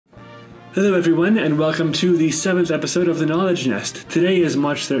Hello everyone, and welcome to the 7th episode of The Knowledge Nest. Today is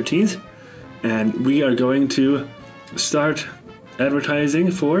March 13th, and we are going to start advertising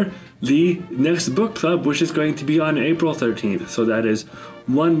for the next book club, which is going to be on April 13th. So that is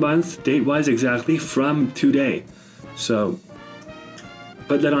 1 month, date-wise exactly, from today. So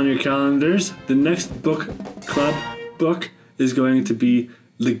put that on your calendars. The next book club book is going to be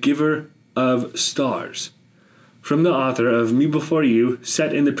The Giver of Stars. From the author of Me Before You,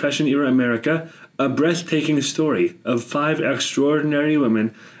 set in Depression-era America, a breathtaking story of 5 extraordinary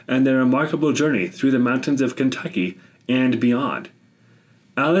women and their remarkable journey through the mountains of Kentucky and beyond.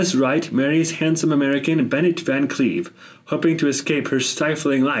 Alice Wright marries handsome American Bennett Van Cleve, hoping to escape her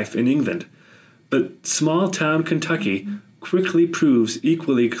stifling life in England. But small-town Kentucky quickly proves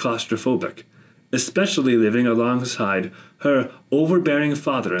equally claustrophobic, especially living alongside her overbearing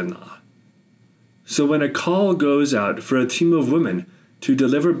father-in-law. So when a call goes out for a team of women to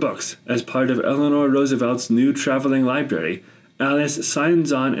deliver books as part of Eleanor Roosevelt's new traveling library, Alice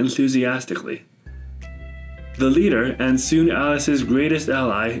signs on enthusiastically. The leader, and soon Alice's greatest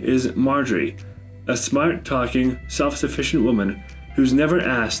ally, is Marjorie, a smart-talking, self-sufficient woman who's never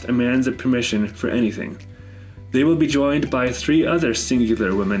asked a man's permission for anything. They will be joined by 3 other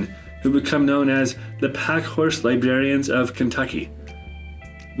singular women who become known as the Packhorse Librarians of Kentucky.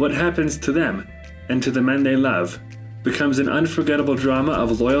 What happens to them and to the men they love becomes an unforgettable drama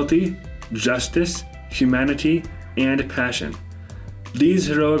of loyalty, justice, humanity, and passion. These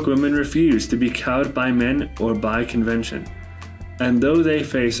heroic women refuse to be cowed by men or by convention. And though they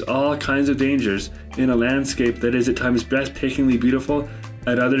face all kinds of dangers in a landscape that is at times breathtakingly beautiful,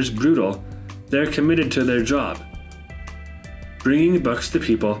 at others brutal, they're committed to their job, bringing books to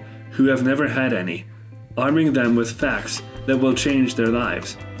people who have never had any, arming them with facts that will change their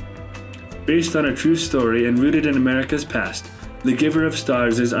lives. Based on a true story and rooted in America's past, The Giver of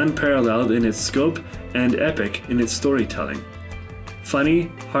Stars is unparalleled in its scope and epic in its storytelling.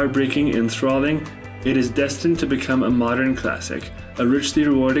 Funny, heartbreaking, enthralling, it is destined to become a modern classic, a richly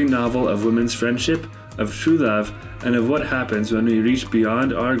rewarding novel of women's friendship, of true love, and of what happens when we reach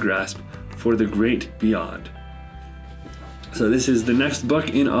beyond our grasp for the great beyond. So this is the next book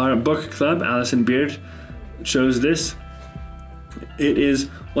in our book club. Alison Beard chose this. It is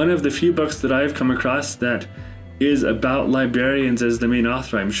one of the few books that I've come across that is about librarians as the main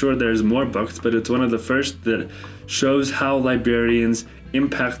author. I'm sure there's more books, but it's one of the first that shows how librarians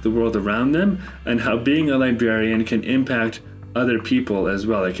impact the world around them and how being a librarian can impact other people as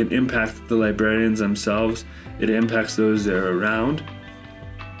well. It can impact the librarians themselves. It impacts those they're around.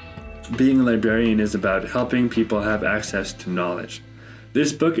 Being a librarian is about helping people have access to knowledge.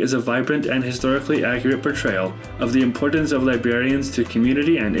 This book is a vibrant and historically accurate portrayal of the importance of librarians to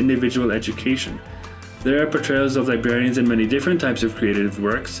community and individual education. There are portrayals of librarians in many different types of creative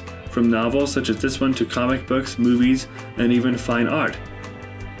works, from novels such as this one to comic books, movies, and even fine art.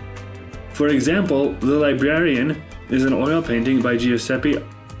 For example, The Librarian is an oil painting by Giuseppe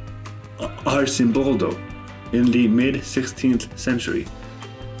Arcimboldo in the mid-16th century.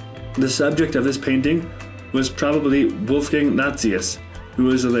 The subject of this painting was probably Wolfgang Nazius, who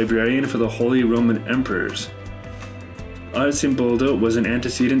was a librarian for the Holy Roman Emperors. Arcimboldo was an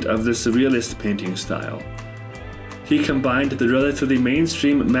antecedent of the Surrealist painting style. He combined the relatively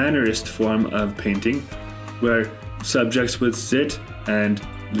mainstream Mannerist form of painting, where subjects would sit and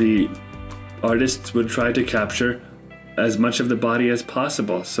the artists would try to capture as much of the body as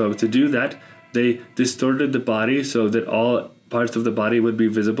possible. So to do that, they distorted the body so that all parts of the body would be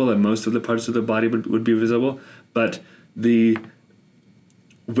visible and most of the parts of the body would be visible, but the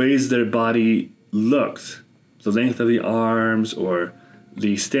ways their body looked, the length of the arms or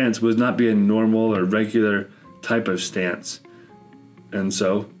the stance, would not be a normal or regular type of stance. And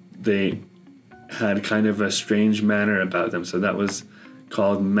so they had kind of a strange manner about them. So that was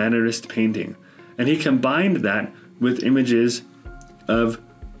called Mannerist painting. And he combined that with images of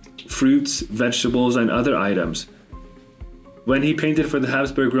fruits, vegetables, and other items. When he painted for the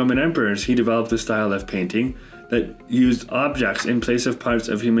Habsburg Roman emperors, he developed a style of painting that used objects in place of parts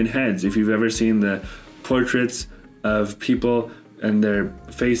of human heads. If you've ever seen the portraits of people and their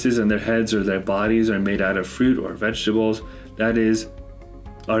faces and their heads or their bodies are made out of fruit or vegetables, that is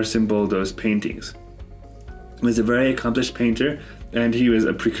Arcimboldo's paintings. He was a very accomplished painter, and he was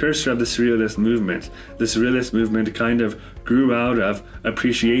a precursor of the Surrealist movement. The Surrealist movement kind of grew out of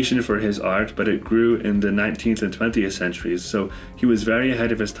appreciation for his art, but it grew in the 19th and 20th centuries, so he was very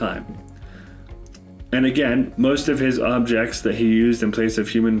ahead of his time. And again, most of his objects that he used in place of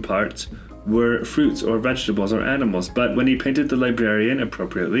human parts were fruits or vegetables or animals, but when he painted the librarian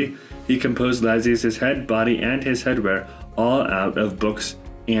appropriately, he composed Lazius's head, body, and his headwear all out of books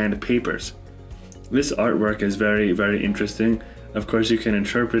and papers. This artwork is very, very interesting. Of course, you can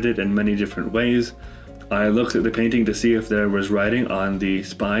interpret it in many different ways. I looked at the painting to see if there was writing on the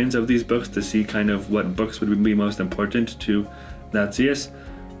spines of these books to see kind of what books would be most important to Nazius,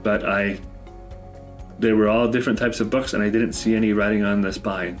 but they were all different types of books and I didn't see any writing on the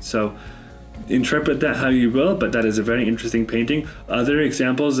spine. So interpret that how you will, but that is a very interesting painting. Other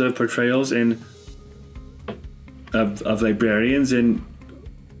examples of portrayals of librarians in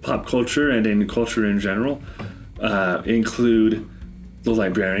pop culture and in culture in general include The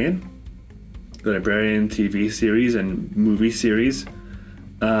Librarian TV series and movie series,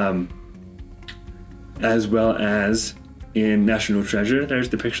 as well as in National Treasure, there's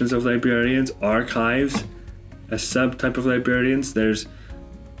depictions of librarians. Archives, a subtype of librarians. There's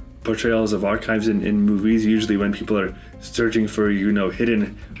portrayals of archives in movies, usually when people are searching for,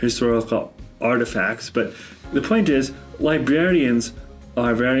 hidden historical artifacts. But the point is, librarians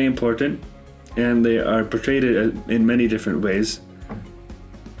are very important, and they are portrayed in many different ways,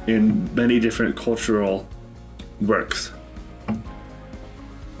 in many different cultural works.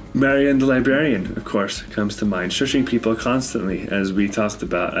 Marian the Librarian, of course, comes to mind, shushing people constantly, as I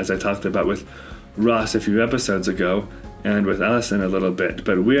talked about with Ross a few episodes ago, and with Allison a little bit,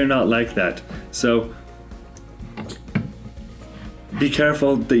 but we're not like that. So be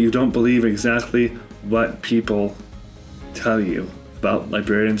careful that you don't believe exactly what people tell you about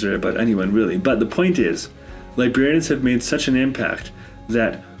librarians or about anyone really. But the point is, librarians have made such an impact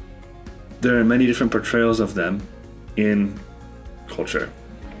that there are many different portrayals of them in culture.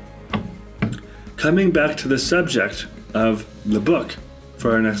 Coming back to the subject of the book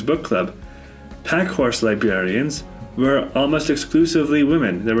for our next book club, Packhorse librarians were almost exclusively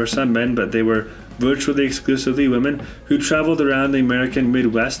women. There were some men, but they were virtually exclusively women who traveled around the American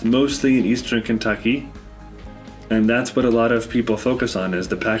Midwest, mostly in eastern Kentucky. And that's what a lot of people focus on, is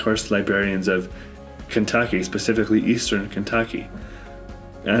the Packhorse librarians of Kentucky, specifically eastern Kentucky.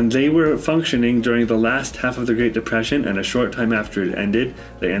 And they were functioning during the last half of the Great Depression and a short time after it ended.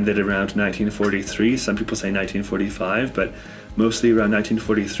 They ended around 1943. Some people say 1945, but mostly around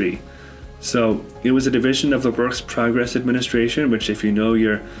 1943. So it was a division of the Works Progress Administration, which, if you know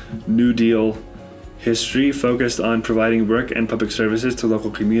your New Deal history, focused on providing work and public services to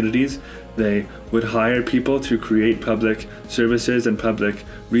local communities. They would hire people to create public services and public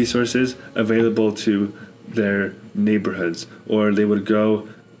resources available to their neighborhoods, or they would go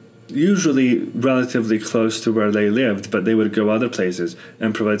usually relatively close to where they lived, but they would go other places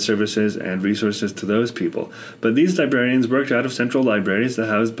and provide services and resources to those people. But these librarians worked out of central libraries that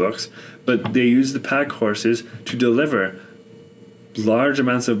housed books, but they used the pack horses to deliver large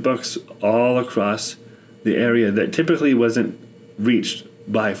amounts of books all across the area that typically wasn't reached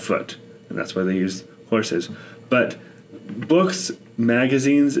by foot, and that's why they used horses. But books,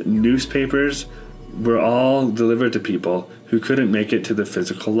 magazines, newspapers were all delivered to people who couldn't make it to the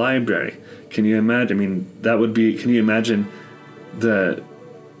physical library. Can you imagine? Can you imagine the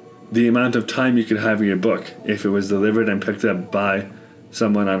amount of time you could have in your book if it was delivered and picked up by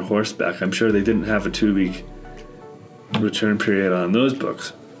someone on horseback? I'm sure they didn't have a 2-week return period on those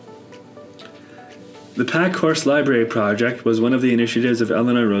books. The Packhorse Library Project was one of the initiatives of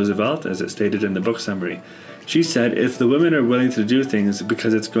Eleanor Roosevelt, as it stated in the book summary. She said, "If the women are willing to do things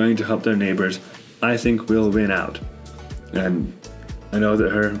because it's going to help their neighbors, I think we'll win out." And I know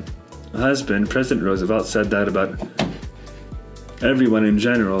that her husband, President Roosevelt, said that about everyone in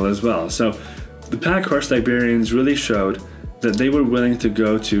general as well. So the Packhorse librarians really showed that they were willing to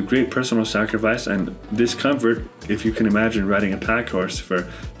go to great personal sacrifice and discomfort. If you can imagine riding a packhorse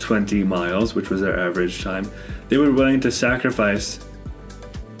for 20 miles, which was their average time, they were willing to sacrifice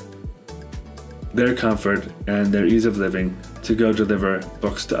their comfort and their ease of living to go deliver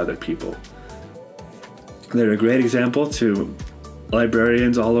books to other people. They're a great example to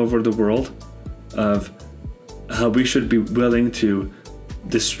librarians all over the world of how we should be willing to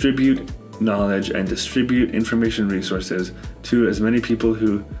distribute knowledge and distribute information resources to as many people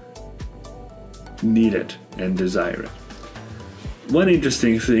who need it and desire it. One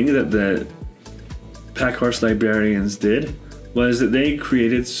interesting thing that the Packhorse librarians did was that they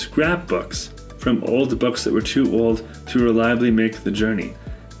created scrapbooks from old books that were too old to reliably make the journey.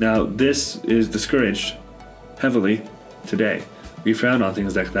 Now, this is discouraged heavily today. We frown on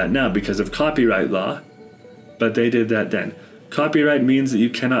things like that now because of copyright law, but they did that then. Copyright means that you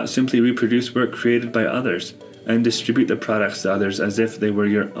cannot simply reproduce work created by others and distribute the products to others as if they were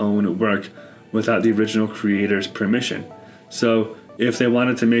your own work without the original creator's permission. So if they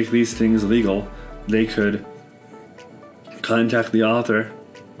wanted to make these things legal, they could contact the author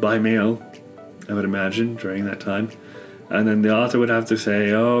by mail, I would imagine, during that time, and then the author would have to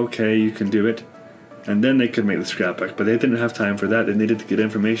say, oh, okay, you can do it. And then they could make the scrapbook, but they didn't have time for that. They needed to get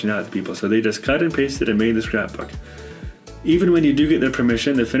information out to people, so they just cut and pasted and made the scrapbook. Even when you do get their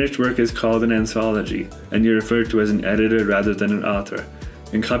permission, the finished work is called an anthology, and you're referred to as an editor rather than an author.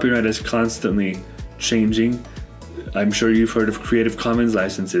 And copyright is constantly changing. I'm sure you've heard of Creative Commons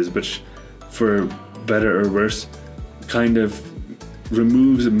licenses, which, for better or worse, kind of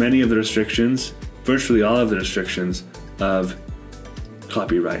removes many of the restrictions, virtually all of the restrictions of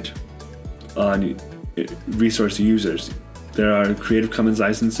copyright on resource users. There are Creative Commons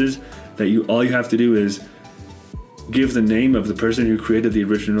licenses that all you have to do is give the name of the person who created the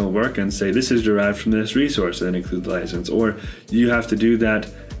original work and say this is derived from this resource and include the license. Or you have to do that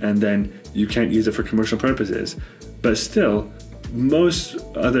and then you can't use it for commercial purposes. But still, most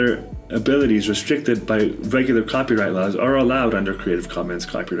other abilities restricted by regular copyright laws are allowed under Creative Commons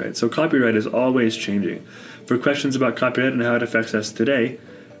copyright. So copyright is always changing. For questions about copyright and how it affects us today,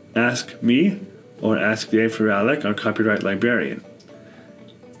 ask me or ask Dave for Alec, our copyright librarian.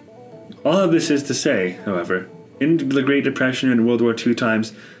 All of this is to say, however, in the Great Depression and World War II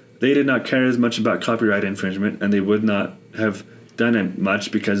times, they did not care as much about copyright infringement, and they would not have done it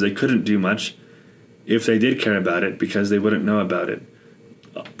much because they couldn't do much if they did care about it, because they wouldn't know about it.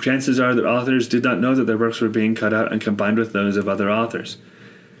 Chances are that authors did not know that their works were being cut out and combined with those of other authors.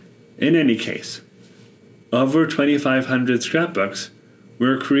 In any case, over 2,500 scrapbooks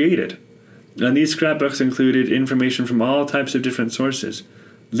were created, and these scrapbooks included information from all types of different sources: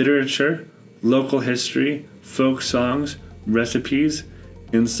 literature, local history, folk songs, recipes,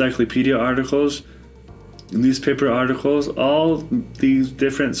 encyclopedia articles, newspaper articles. All these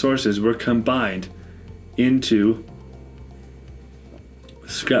different sources were combined into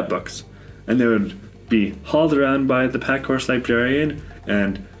scrapbooks, and they would be hauled around by the Packhorse librarian,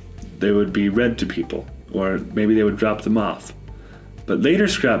 and they would be read to people, or maybe they would drop them off. But later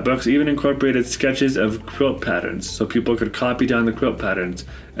scrapbooks even incorporated sketches of quilt patterns, so people could copy down the quilt patterns,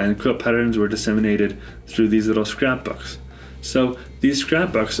 and quilt patterns were disseminated through these little scrapbooks. So these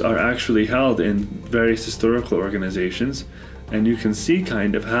scrapbooks are actually held in various historical organizations, and you can see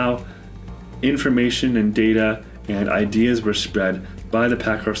kind of how information and data and ideas were spread by the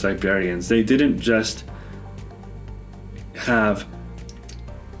Packhorse librarians. They didn't just have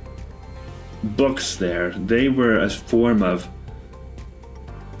books there. They were a form of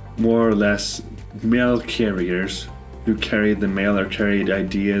more or less mail carriers who carried the mail or carried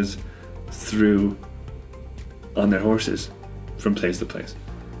ideas through on their horses from place to place.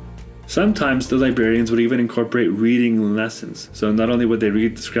 Sometimes the librarians would even incorporate reading lessons. So not only would they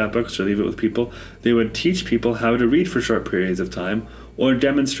read the scrapbooks or leave it with people, they would teach people how to read for short periods of time, or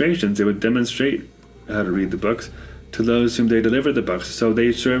demonstrations. They would demonstrate how to read the books to those whom they delivered the books. So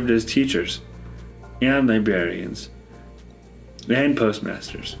they served as teachers and librarians and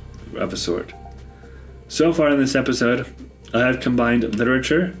postmasters of a sort. So far in this episode, I have combined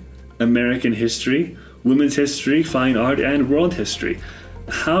literature, American history, women's history, fine art, and world history.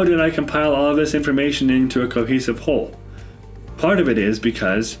 How did I compile all of this information into a cohesive whole? Part of it is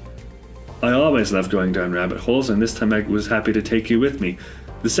because I always love going down rabbit holes, and this time I was happy to take you with me.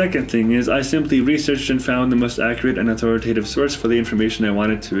 The second thing is I simply researched and found the most accurate and authoritative source for the information I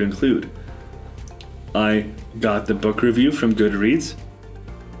wanted to include. I got the book review from Goodreads,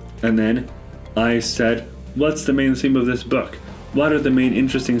 and then I said, what's the main theme of this book? What are the main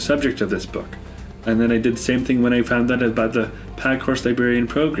interesting subjects of this book? And then I did the same thing when I found out about the Packhorse Librarian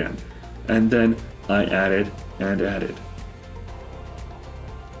program. And then I added and added.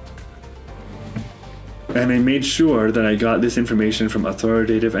 And I made sure that I got this information from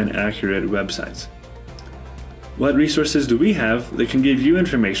authoritative and accurate websites. What resources do we have that can give you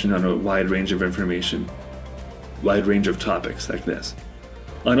information on a wide range of topics like this?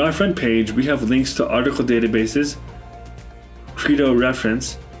 On our front page, we have links to article databases, Credo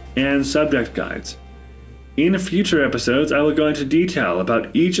reference, and subject guides. In future episodes, I will go into detail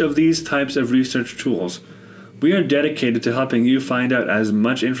about each of these types of research tools. We are dedicated to helping you find out as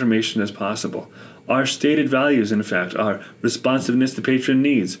much information as possible. Our stated values, in fact, are responsiveness to patron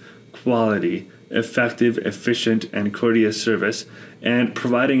needs, quality, effective, efficient, and courteous service, and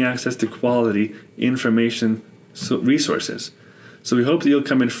providing access to quality information resources. So we hope that you'll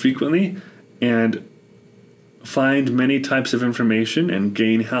come in frequently and find many types of information and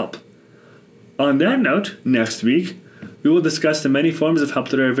gain help. On that note, next week, we will discuss the many forms of help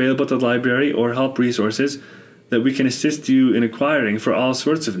that are available at the library or help resources that we can assist you in acquiring for all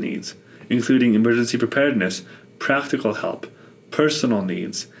sorts of needs, including emergency preparedness, practical help, personal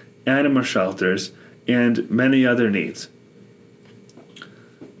needs, animal shelters, and many other needs.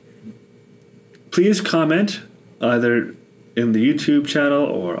 Please comment either in the YouTube channel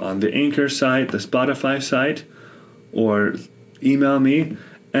or on the Anchor site, the Spotify site, or email me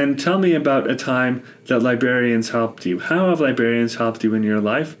and tell me about a time that librarians helped you. How have librarians helped you in your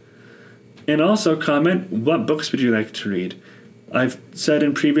life? And also comment, what books would you like to read? I've said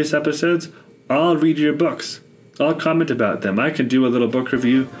in previous episodes, I'll read your books. I'll comment about them. I can do a little book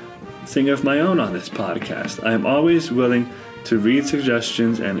review thing of my own on this podcast. I am always willing to read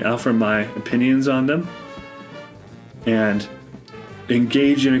suggestions and offer my opinions on them and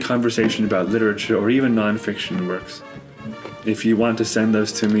engage in a conversation about literature or even nonfiction works. If you want to send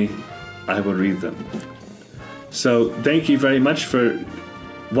those to me, I will read them. So thank you very much for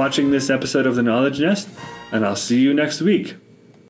watching this episode of The Knowledge Nest, and I'll see you next week.